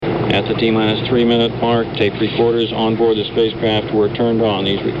At the T-minus 3-minute mark, tape recorders on board the spacecraft were turned on.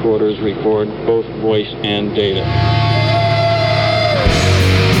 These recorders record both voice and data. The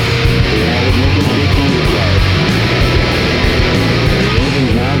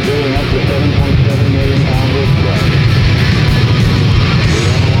engine's now building up to 7.7 million pounds of thrust.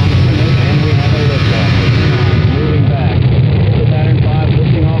 We have a liftoff. Moving back. The Saturn V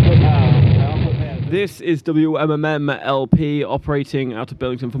lifting off with power. This is WMMM LP operating out of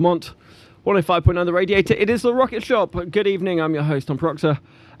Burlington, Vermont. 105.9 The Radiator. It is the Rocket Shop. Good evening. I'm your host, Tom Proctor.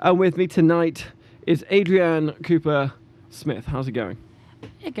 And with me tonight is Adrienne Cooper Smith. How's it going?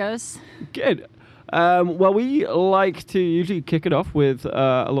 It goes. Good. Well, we like to usually kick it off with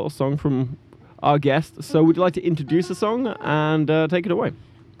a little song from our guest. So would you like to introduce the song and take it away?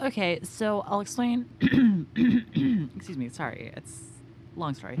 Okay, so I'll explain. Excuse me, sorry. It's a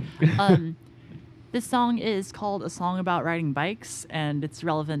long story. This song is called A Song About Riding Bikes, and it's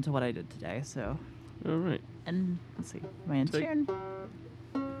relevant to what I did today, so. All right. And let's see, am I in tune?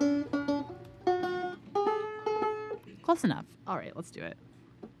 Close enough. All right, let's do it.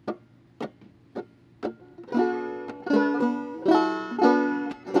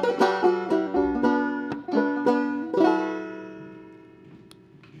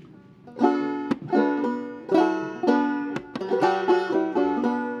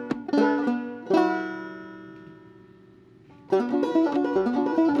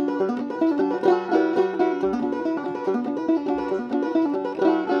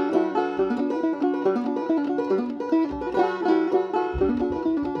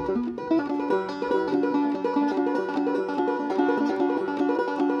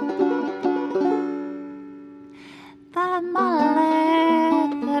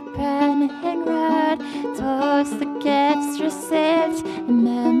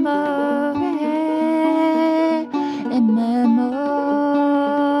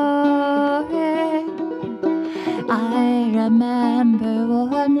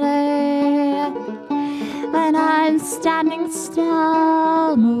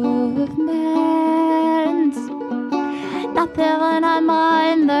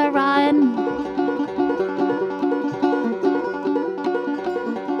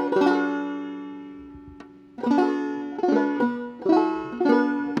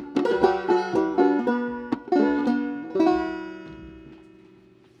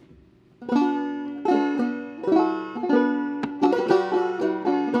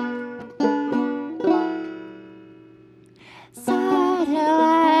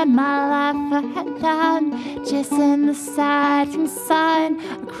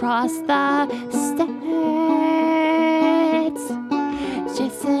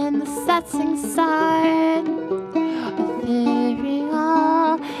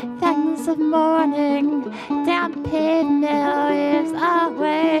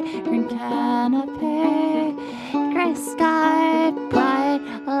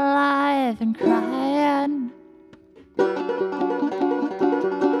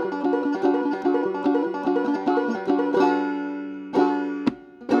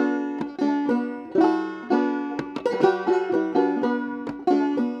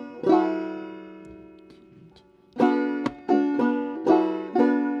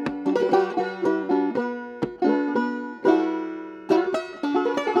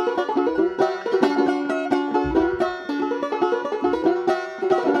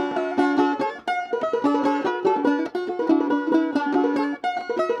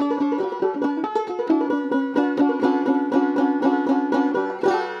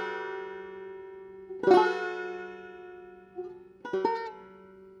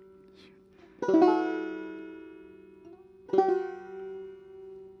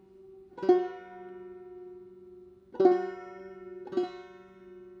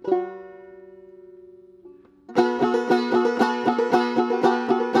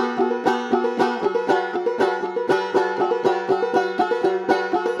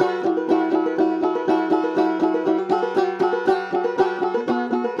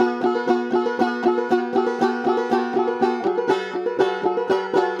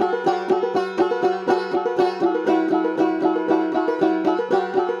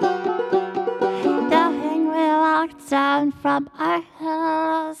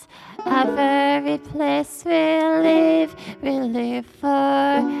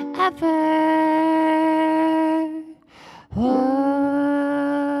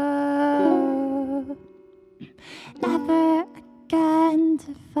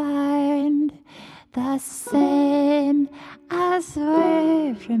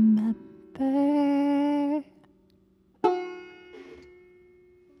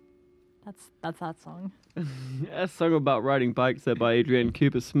 That's that song. A song about riding bikes there by Adrian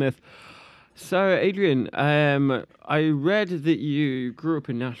Cooper Smith. So, Adrian, I read that you grew up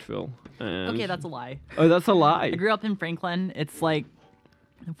in Nashville. And... Okay, that's a lie. Oh, that's a lie. I grew up in Franklin. It's like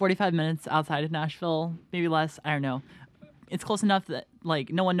 45 minutes outside of Nashville, maybe less. I don't know. It's close enough that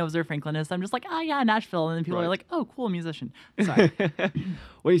like no one knows where Franklin is. So I'm just like, oh yeah, Nashville, and then people Right. are like, oh, cool musician. Sorry.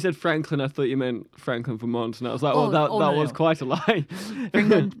 When you said Franklin, I thought you meant Franklin, Vermont, and I was like, Oh, that no, was no. quite a lie.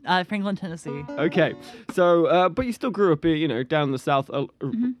 Franklin, Tennessee. Okay, so but you still grew up, down the south.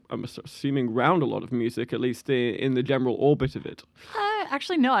 Mm-hmm. I'm assuming round a lot of music, at least in the general orbit of it.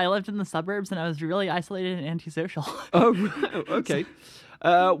 Actually, no. I lived in the suburbs, and I was really isolated and antisocial. Oh, okay.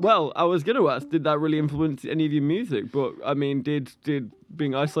 Well, I was going to ask, did that really influence any of your music? But I mean, did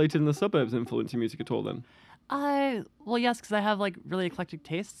being isolated in the suburbs influence your music at all then? Well, yes, because I have like really eclectic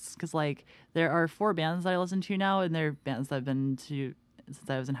tastes. Because like there are 4 bands that I listen to now, and they're bands that I've been to since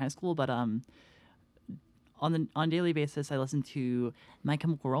I was in high school. But on daily basis, I listen to My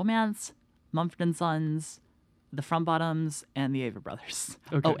Chemical Romance, Mumford & Sons, The Front Bottoms, and the Ava Brothers.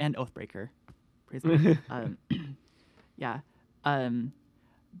 Okay. Oh, and Oathbreaker. Praise God. Yeah.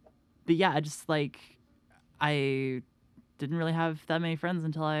 But yeah, I just like I didn't really have that many friends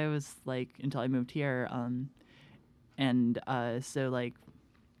until I moved here. So like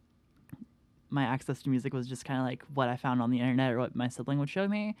my access to music was just kind of like what I found on the internet or what my sibling would show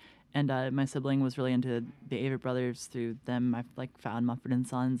me. And my sibling was really into the Ava Brothers. Through them, I like found Mumford &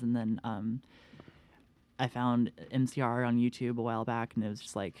 Sons, and then I found MCR on YouTube a while back, and it was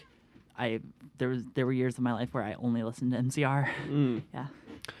just like there were years of my life where I only listened to MCR. Yeah.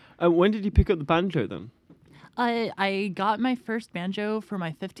 When did you pick up the banjo then? I got my first banjo for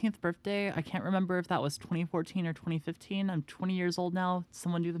my 15th birthday. I can't remember if that was 2014 or 2015. I'm 20 years old now.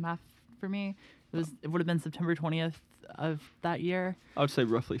 Someone do the math for me. It would have been September 20th of that year. I would say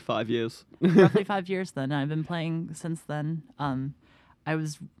roughly 5 years. Roughly 5 years then. I've been playing since then. The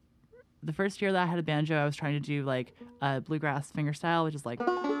first year that I had a banjo, I was trying to do like bluegrass fingerstyle, which is like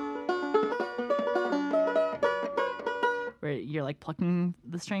where you're like plucking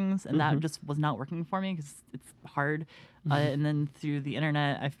the strings, and that just was not working for me because it's hard. And then through the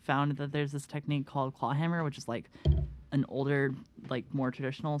internet, I found that there's this technique called claw hammer, which is like an older, like more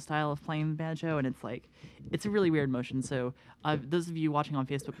traditional style of playing the banjo, and it's a really weird motion. So those of you watching on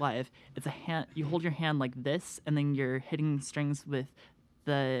Facebook Live, it's a hand. You hold your hand like this, and then you're hitting strings with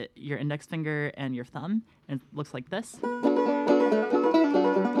your index finger and your thumb, and it looks like this.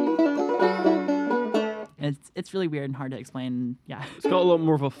 And it's really weird and hard to explain. Yeah. It's got a lot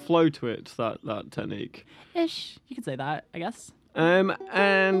more of a flow to it, that technique. Ish. You could say that, I guess. It's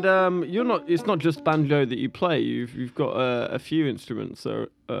not just banjo that you play. You've got a few instruments that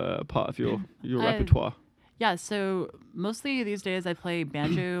are part of your repertoire. Yeah, so mostly these days I play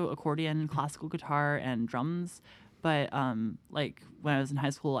banjo, accordion, classical guitar, and drums. But like when I was in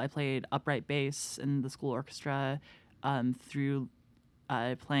high school, I played upright bass in the school orchestra. Through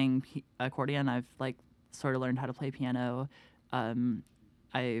playing accordion, I've like sort of learned how to play piano.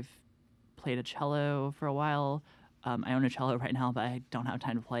 I've played a cello for a while. I own a cello right now, but I don't have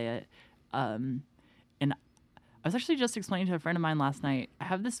time to play it. And I was actually just explaining to a friend of mine last night, I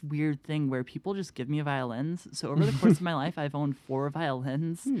have this weird thing where people just give me violins. So over the course of my life, I've owned 4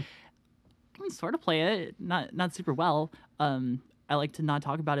 violins. I can sort of play it, not super well. I like to not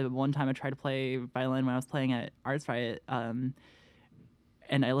talk about it, but one time I tried to play violin when I was playing at Arts Riot, and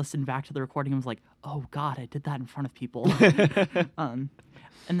I listened back to the recording and was like, oh God, I did that in front of people. And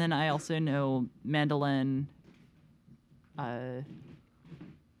then I also know mandolin. I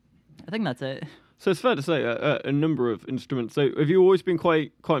think that's it. So it's fair to say a number of instruments. So have you always been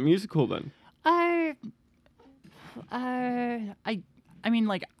quite musical then? I mean,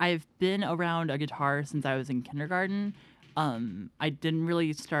 like, I've been around a guitar since I was in kindergarten. I didn't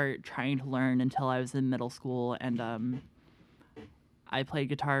really start trying to learn until I was in middle school, and I played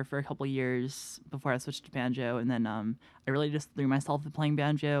guitar for a couple years before I switched to banjo, and then I really just threw myself at playing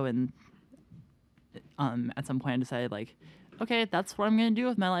banjo, and at some point I decided, like, okay, that's what I'm going to do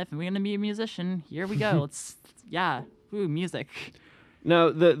with my life. I'm going to be a musician. Here we go. Music. Now,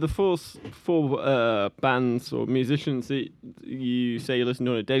 the four bands or musicians that you say you listen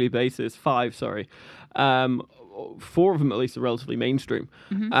to on a daily basis, 5, sorry, 4 of them at least are relatively mainstream.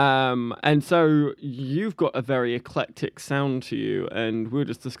 And so you've got a very eclectic sound to you, and we were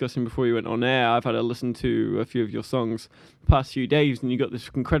just discussing before you went on air, I've had a listen to a few of your songs the past few days, and you got this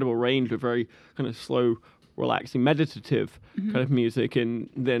incredible range of very kind of slow, relaxing, meditative kind of music, and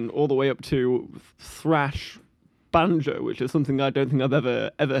then all the way up to thrash banjo, which is something I don't think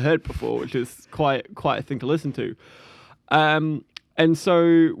I've ever heard before, which is quite a thing to listen to. And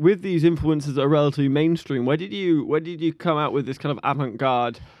so, with these influences that are relatively mainstream, where did you come out with this kind of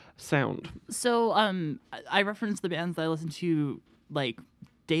avant-garde sound? So I referenced the bands that I listen to like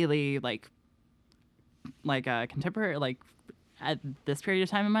daily, like contemporary, like at this period of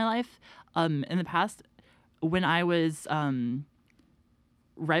time in my life. In the past, when I was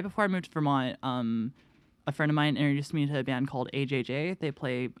right before I moved to Vermont, a friend of mine introduced me to a band called AJJ. They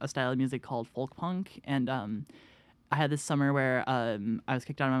play a style of music called folk punk, and I had this summer where I was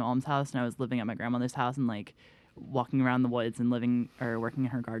kicked out of my mom's house and I was living at my grandmother's house and like walking around the woods and living or working in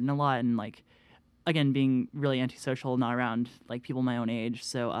her garden a lot and like again being really antisocial, not around like people my own age.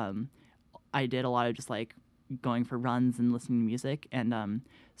 So I did a lot of just like going for runs and listening to music and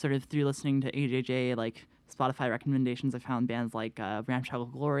sort of through listening to AJJ like Spotify recommendations, I found bands like Ramshackle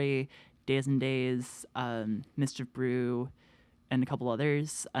Glory, Days and Days, Mischief Brew, and a couple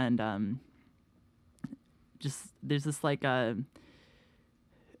others and just there's this like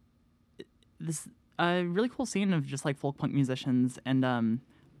this really cool scene of just like folk punk musicians and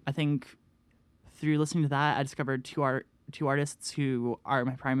I think through listening to that I discovered two artists who are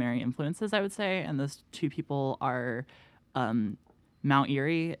my primary influences, I would say, and those two people are Mount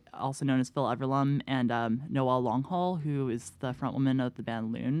Erie, also known as Phil Everlum, and Noelle Longhall, who is the frontwoman of the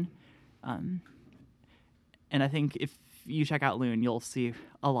band Loon. And I think if you check out Loon, you'll see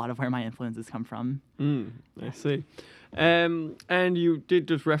a lot of where my influences come from. I see. And you did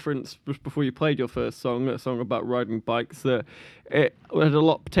just reference just before you played your first song, a song about riding bikes, that it had a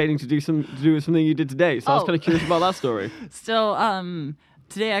lot pertaining to do with something you did today. So I was kind of curious about that story. So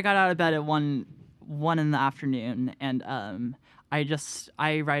today I got out of bed at one in the afternoon, and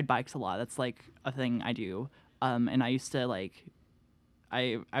I ride bikes a lot. That's like a thing I do. And I used to like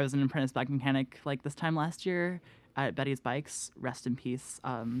I was an apprentice bike mechanic like this time last year at Betty's Bikes. Rest in peace.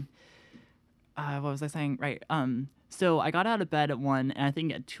 What was I saying? Right. So I got out of bed at 1, and I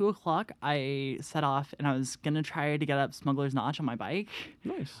think at 2 o'clock I set off, and I was gonna try to get up Smuggler's Notch on my bike.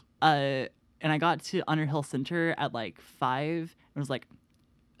 Nice. And I got to Underhill Center at like 5, and I was like,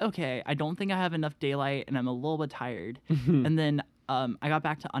 okay, I don't think I have enough daylight, and I'm a little bit tired. And then I got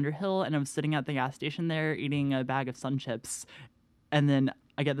back to Underhill, and I was sitting at the gas station there eating a bag of Sun Chips, and then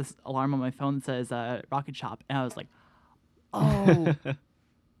I get this alarm on my phone that says Rocket Shop, and I was like, oh.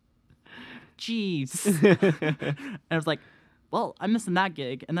 Jeez. And I was like, well, I'm missing that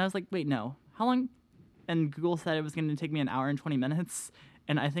gig. And I was like, wait, no. How long? And Google said it was going to take me an hour and 20 minutes.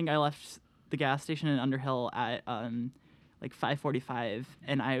 And I think I left the gas station in Underhill at like 5:45,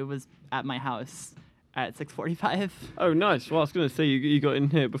 and I was at my house at 6:45. Oh, nice. Well, I was going to say you got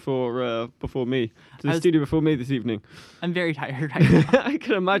in here before me, to the studio before me this evening. I'm very tired right now. I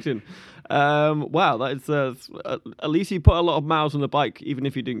can imagine. Wow, that is at least you put a lot of miles on the bike, even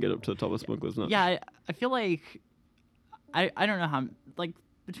if you didn't get up to the top of Smuggler's Notch. Yeah, I feel like I don't know how, like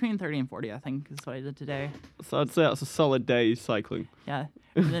between 30 and 40, I think is what I did today. So I'd say that's a solid day cycling. Yeah,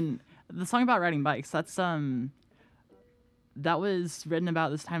 and then the song about riding bikes, that's that was written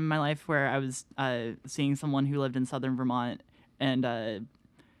about this time in my life where I was seeing someone who lived in southern Vermont, and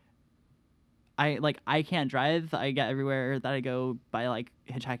I can't drive. I get everywhere that I go by like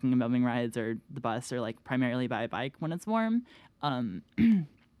hitchhiking and bumming rides or the bus, or like primarily by a bike when it's warm. And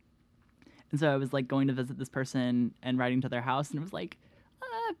so I was like going to visit this person and riding to their house, and it was like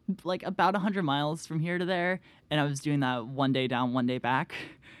about 100 miles from here to there, and I was doing that one day down, one day back.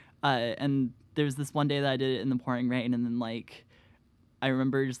 And there was this one day that I did it in the pouring rain, and then like I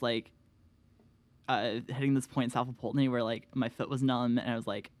remember just like hitting this point south of Pulteney where like my foot was numb, and I was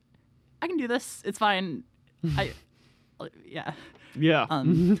like, I can do this. It's fine. Yeah.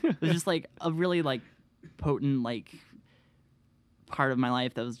 It was just like a really like potent like part of my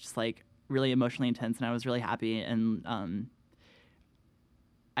life that was just like really emotionally intense, and I was really happy. And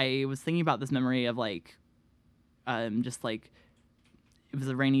I was thinking about this memory of like just like it was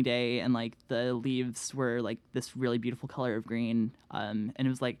a rainy day, and like the leaves were like this really beautiful color of green, and it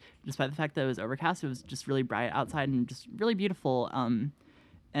was like, despite the fact that it was overcast, it was just really bright outside and just really beautiful.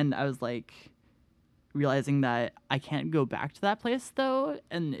 And I was like realizing that I can't go back to that place though,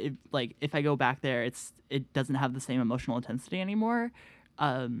 and if I go back there, it doesn't have the same emotional intensity anymore.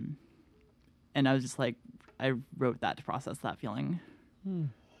 And I was just like, I wrote that to process that feeling.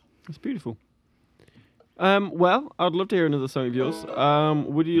 That's beautiful. Well, I'd love to hear another song of yours.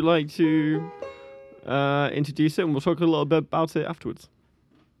 Would you like to introduce it, and we'll talk a little bit about it afterwards?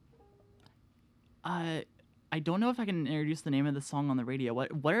 I don't know if I can introduce the name of the song on the radio.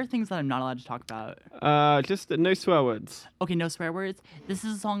 What are things that I'm not allowed to talk about? Just no swear words. Okay, no swear words. This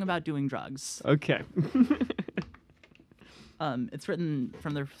is a song about doing drugs. Okay. It's written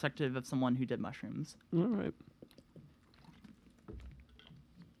from the perspective of someone who did mushrooms. All right.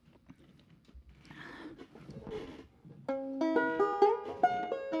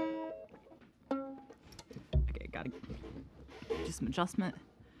 do some adjustment.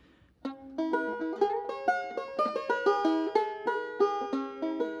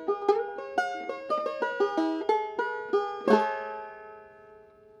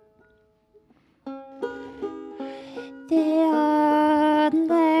 The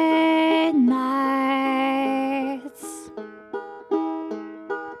only nights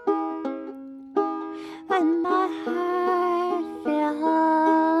when my heart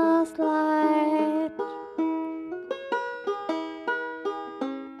feels light,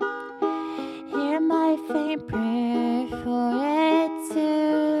 hear my faint prayer for it to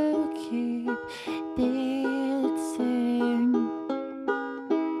keep beating.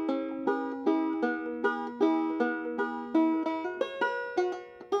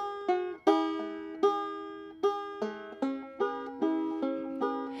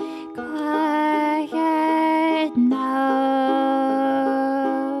 Quiet now,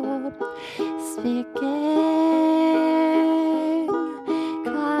 speaking.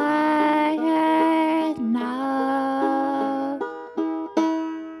 Quiet now.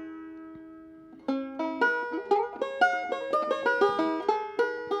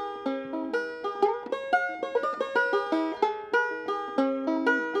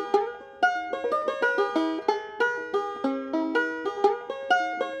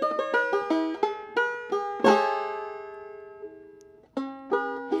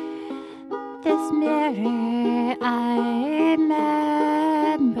 This mirror I remember,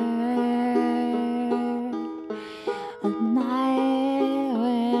 a night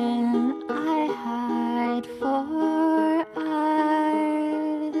when I had 4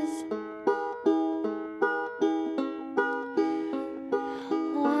 eyes,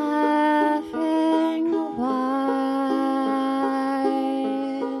 laughing wide,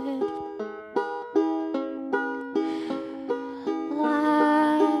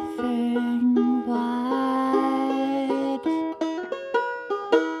 laughing wide.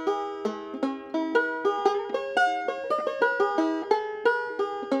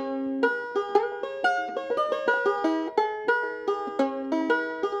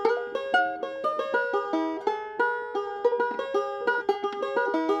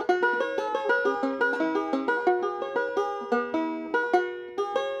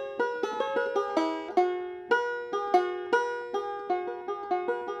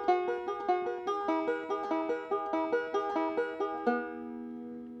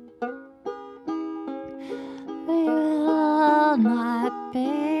 We will not be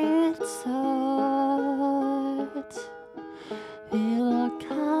taught. We will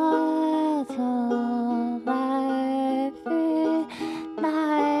cuddle every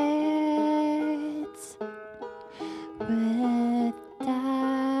night with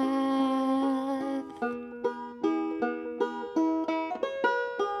death.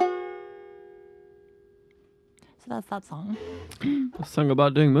 So that's that song. A song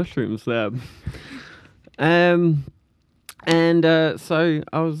about doing mushrooms there. So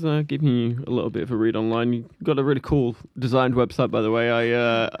I was giving you a little bit of a read online. You got a really cool designed website, by the way.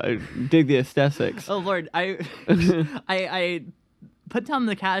 I dig the aesthetics. Oh Lord, I put down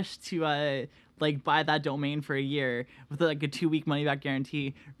the cash to buy that domain for a year with like a 2-week money back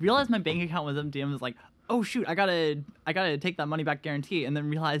guarantee. Realized my bank account was empty and was like, oh shoot, I gotta take that money back guarantee, and then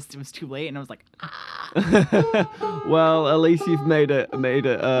realized it was too late, and I was like, Well, at least you've made it,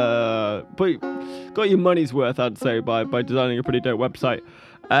 but got your money's worth, I'd say, by designing a pretty dope website.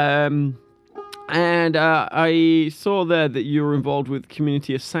 I saw there that you were involved with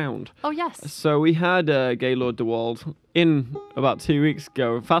Community of Sound. oh yes. So we had Gaylord DeWald in about 2 weeks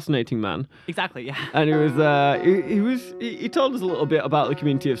ago, a fascinating man. Exactly, yeah. And he told us a little bit about the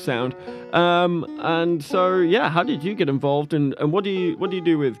Community of Sound. And so yeah, how did you get involved, and what do you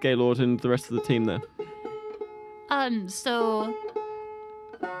do with Gaylord and the rest of the team there? So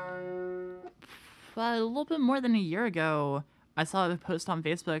a little bit more than a year ago, I saw a post on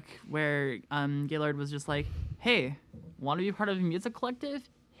Facebook where Gaylord was just like, hey, want to be part of a music collective?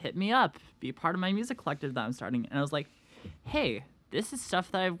 Hit me up. Be part of my music collective that I'm starting. And I was like, hey, this is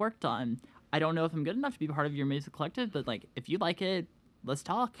stuff that I've worked on. I don't know if I'm good enough to be part of your music collective, but like, if you like it, let's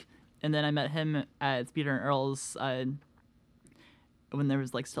talk. And then I met him at Speeder and Earl's when there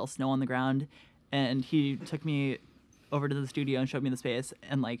was like still snow on the ground, and he took me over to the studio and showed me the space.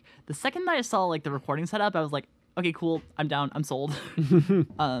 And like the second that I saw like the recording setup, I was like, okay, cool, I'm down, I'm sold.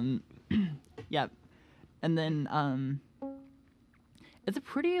 Yeah. And then it's a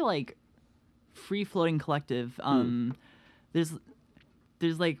pretty like free floating collective. There's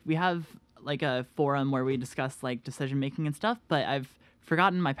like, we have like a forum where we discuss like decision making and stuff, but I've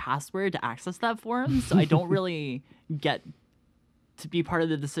forgotten my password to access that forum, so I don't really get to be part of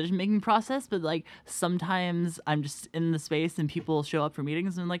the decision making process, but like sometimes I'm just in the space and people show up for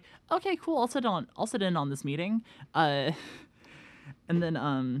meetings and I'm like, okay, cool, I'll sit in on this meeting. And then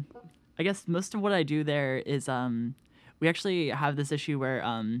I guess most of what I do there is we actually have this issue where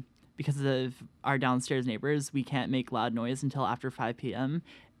because of our downstairs neighbors, we can't make loud noise until after 5 p.m.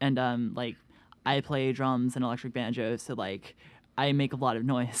 And like I play drums and electric banjo, so like I make a lot of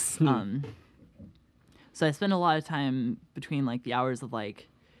noise. So I spend a lot of time between like the hours of like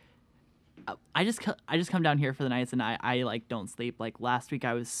I just come down here for the nights and I like don't sleep. Like last week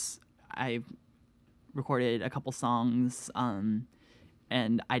I recorded a couple songs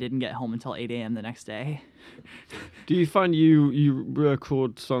and I didn't get home until 8 a.m. the next day. Do you find you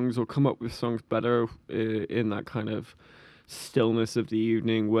record songs or come up with songs better in that kind of stillness of the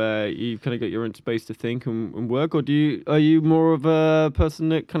evening where you kind of get your own space to think and work, or are you more of a person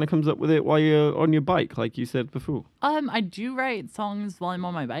that kind of comes up with it while you're on your bike, like you said before? I do write songs while I'm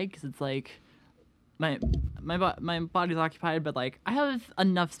on my bike because it's like my body's occupied, but like I have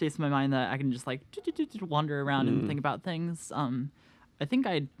enough space in my mind that I can just like wander around and think about things. I think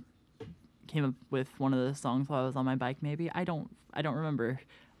I came up with one of the songs while I was on my bike. Maybe I don't remember.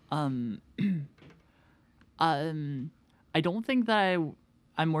 I don't think that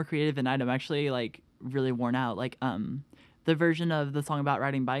I'm more creative at night. I'm actually like really worn out. Like the version of the song about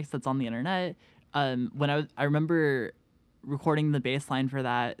riding bikes that's on the internet. When I remember recording the bass line for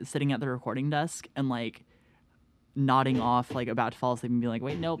that, sitting at the recording desk and like nodding off, like about to fall asleep and being like,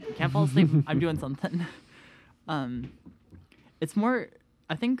 wait, nope, can't fall asleep. I'm doing something. It's more,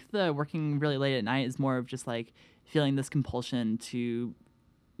 I think the working really late at night is more of just like feeling this compulsion to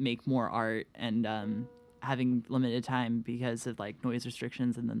make more art and having limited time because of like noise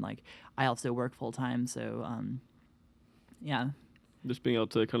restrictions, and then like I also work full time, so yeah. Just being able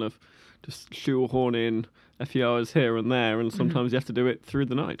to kind of just shoehorn in a few hours here and there, and sometimes you have to do it through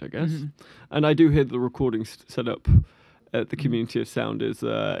the night, I guess. And I do hear the recording setup at the Community of Sound is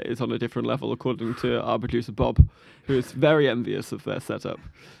on a different level, according to our producer Bob, who is very envious of their setup.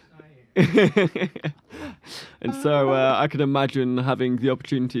 And so I can imagine having the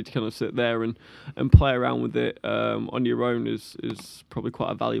opportunity to kind of sit there and play around with it on your own is probably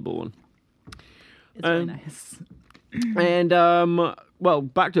quite a valuable one. It's really nice. And well,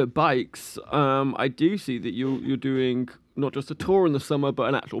 back to bikes. I do see that you're doing not just a tour in the summer, but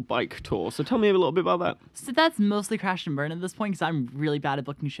an actual bike tour. So tell me a little bit about that. So that's mostly crash and burn at this point because I'm really bad at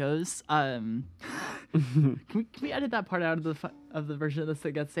booking shows. Can we edit that part out of the version of this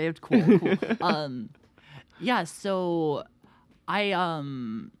that gets saved? Cool. Yeah. So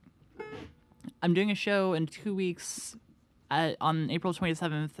I'm doing a show in 2 weeks on April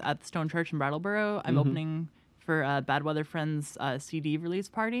 27th at the Stone Church in Brattleboro. I'm opening for Bad Weather Friends CD release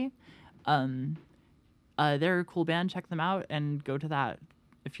party. They're a cool band. Check them out and go to that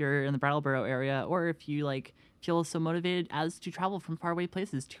if you're in the Brattleboro area, or if you like feel so motivated as to travel from faraway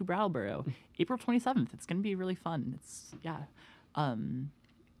places to Brattleboro. April 27th. It's gonna be really fun.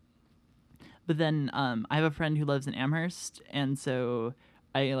 But then I have a friend who lives in Amherst, and so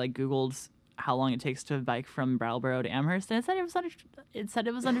I like Googled how long it takes to bike from Brattleboro to Amherst, and it said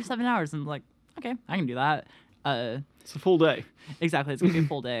it was under 7 hours. And I'm like, okay, I can do that. It's a full day. Exactly, it's gonna be a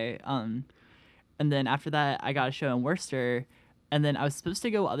full day. And then after that, I got a show in Worcester, and then I was supposed to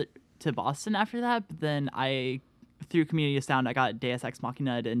go to Boston after that, but then through Community of Sound, I got Deus Ex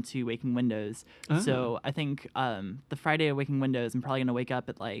Machina'd into Waking Windows. Oh. So I think the Friday of Waking Windows, I'm probably going to wake up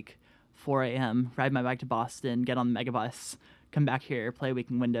at like 4 a.m., ride my bike to Boston, get on the megabus, come back here, play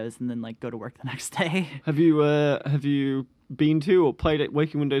Waking Windows, and then like go to work the next day. Have you been to or played at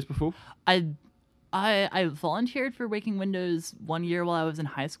Waking Windows before? I volunteered for Waking Windows 1 year while I was in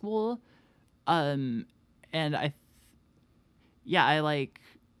high school. And I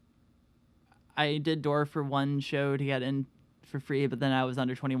did door for one show to get in for free, but then I was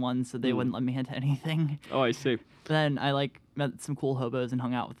under 21, so they wouldn't let me into anything. Oh, I see. Then I like met some cool hobos and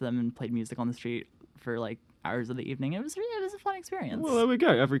hung out with them and played music on the street for like hours of the evening. It was a fun experience. Well, there we go.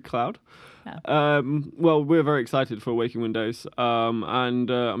 Every cloud. Yeah. Well, we're very excited for Waking Windows, and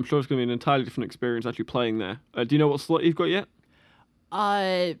I'm sure it's going to be an entirely different experience actually playing there. Do you know what slot you've got yet?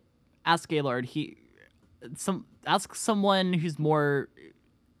 Ask Gaylord. Ask someone who's more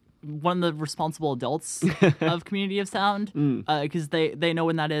one of the responsible adults of Community of Sound, because they know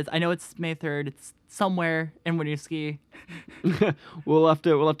when that is. I know it's May 3rd. It's somewhere in Winooski. We'll have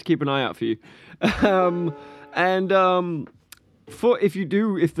to keep an eye out for you. If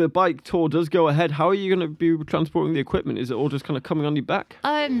the bike tour does go ahead, how are you going to be transporting the equipment? Is it all just kind of coming on your back?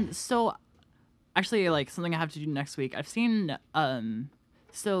 So actually, like something I have to do next week. I've seen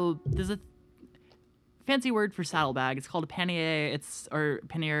so there's fancy word for saddlebag. It's called a pannier. Or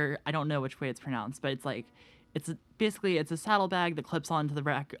pannier. I don't know which way it's pronounced, but it's like basically it's a saddlebag that clips onto the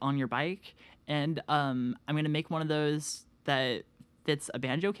rack on your bike. And I'm gonna make one of those that fits a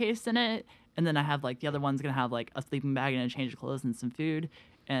banjo case in it, and then I have like the other one's gonna have like a sleeping bag and a change of clothes and some food,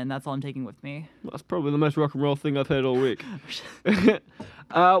 and that's all I'm taking with me. That's probably the most rock and roll thing I've heard all week.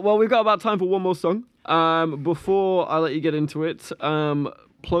 Well, we've got about time for one more song. Before I let you get into it,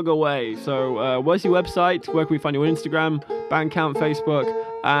 plug away. So, where's your website? Where can we find you on Instagram, Bandcamp, Facebook,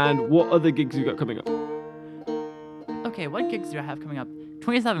 and what other gigs you got coming up? Okay, what gigs do I have coming up?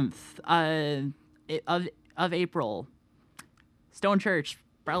 27th of April. Stone Church,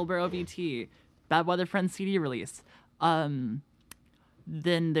 Brattleboro VT, Bad Weather Friends CD release. Then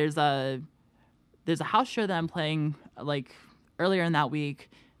there's a house show that I'm playing like earlier in that week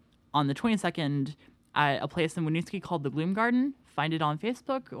on the 22nd at a place in Winooski called the Gloom Garden. Find it on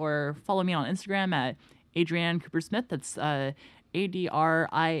Facebook or follow me on Instagram at Adrienne Cooper Smith. That's ADRIANNE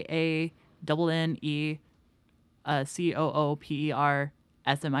COOPERSMITH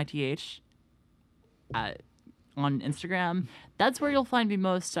on Instagram. That's where you'll find me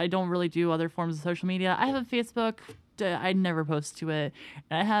most. I don't really do other forms of social media. I have a Facebook. I never post to it.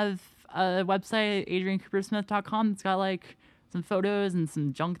 And I have a website, adriancoopersmith.com. It's got like some photos and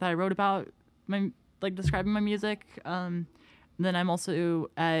some junk that I wrote about describing my music. And then I'm also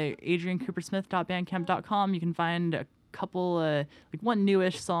at adriancoopersmith.bandcamp.com. You can find a couple like one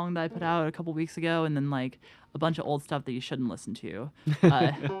newish song that I put out a couple weeks ago, and then like a bunch of old stuff that you shouldn't listen to.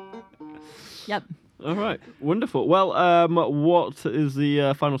 Yep. All right, wonderful. Well, what is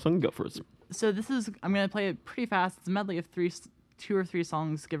the final song you got for us? So I'm gonna play it pretty fast. It's a medley of two or three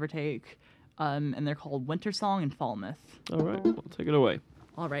songs, give or take, and they're called Winter Song and Fall Myth. All right, well, take it away.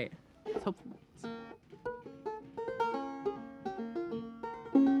 All right. So,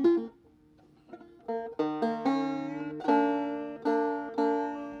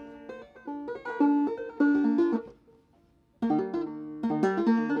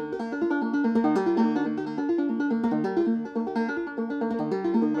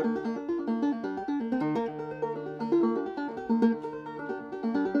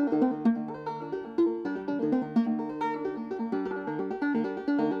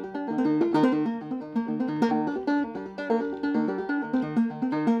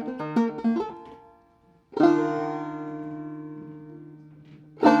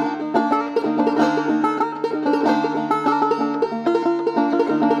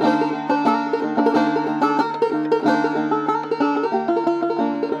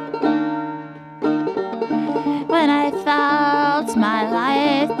 when I felt my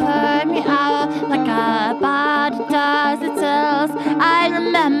life put me out like a body does its cells, I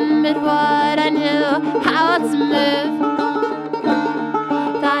remembered what I knew, how to move.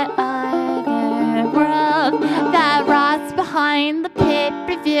 That other world that rots behind the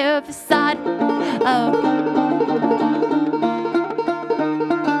pay-per-view facade. Oh.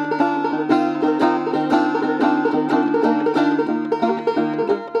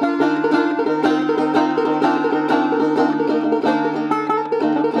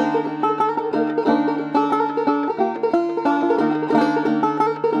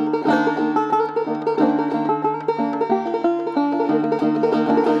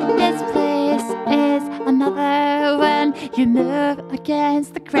 You move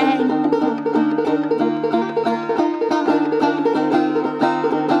against the grain.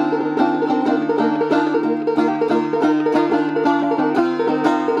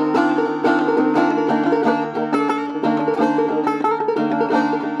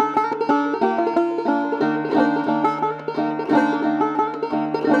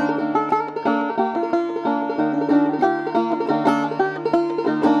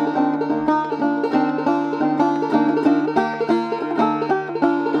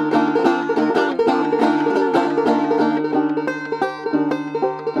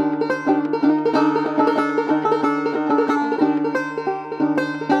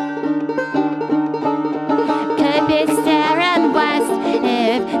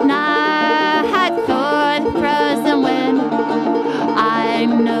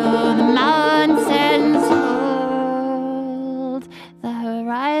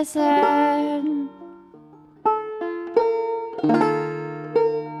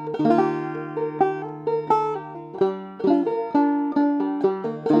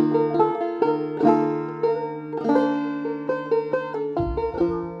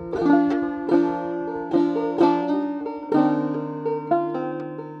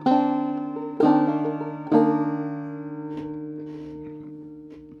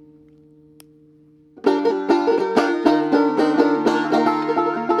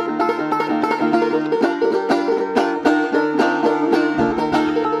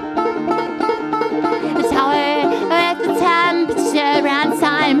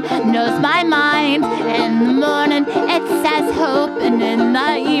 in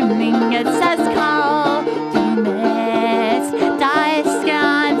the evening it says call to miss dusk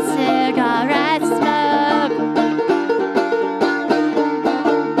and cigarette smoke.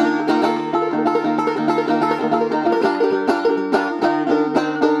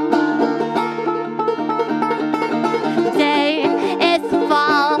 Day is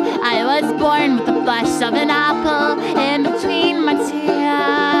fall. I was born with the flesh of an apple in between my teeth.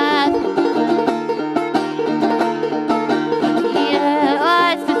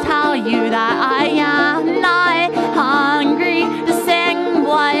 You that I am not hungry. To sing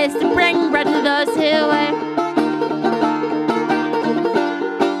was to bring bread to those who wait.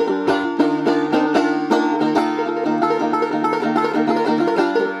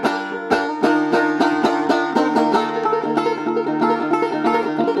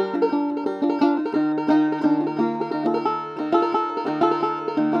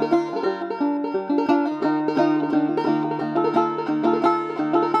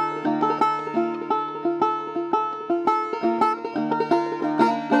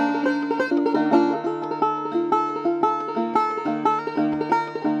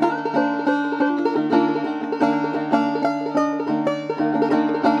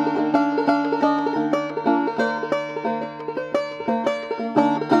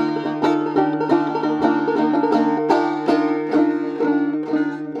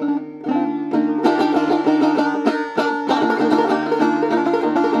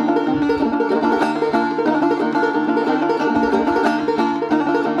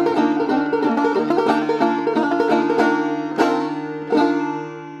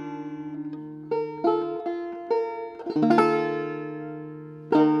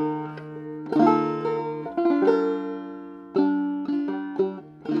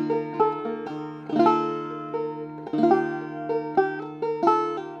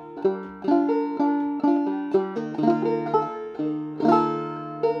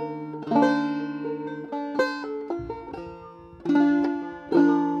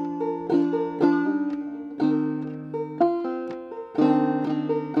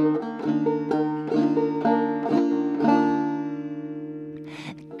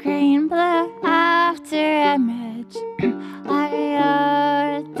 Green, blue, after image. I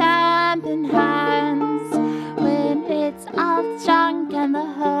hold damp in hands when it's all junk and the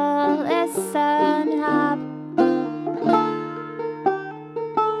hole is sewn up.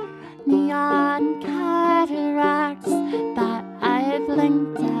 Neon cataracts that I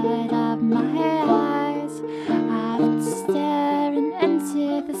blinked out of my eyes after staring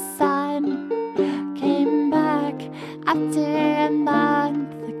into the sun. Came back after a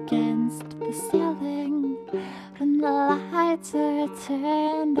month against the ceiling when the lights were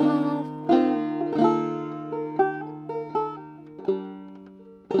turned off.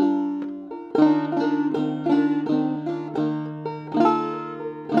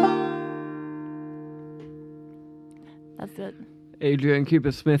 That's it. Adrian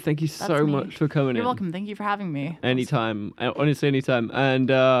Cooper Smith, thank you so me. much for coming in. You're welcome. Thank you for having me. Anytime. Honestly, anytime. And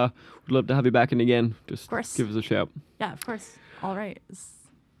we'd love to have you back in again. Just course. give us a shout. Yeah, of course. All right.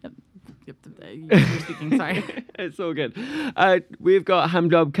 Yep. You're speaking. Sorry. It's all good. We've got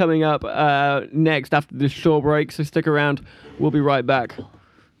Hamjob coming up next after this short break, so stick around. We'll be right back.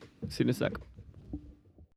 See you in a sec.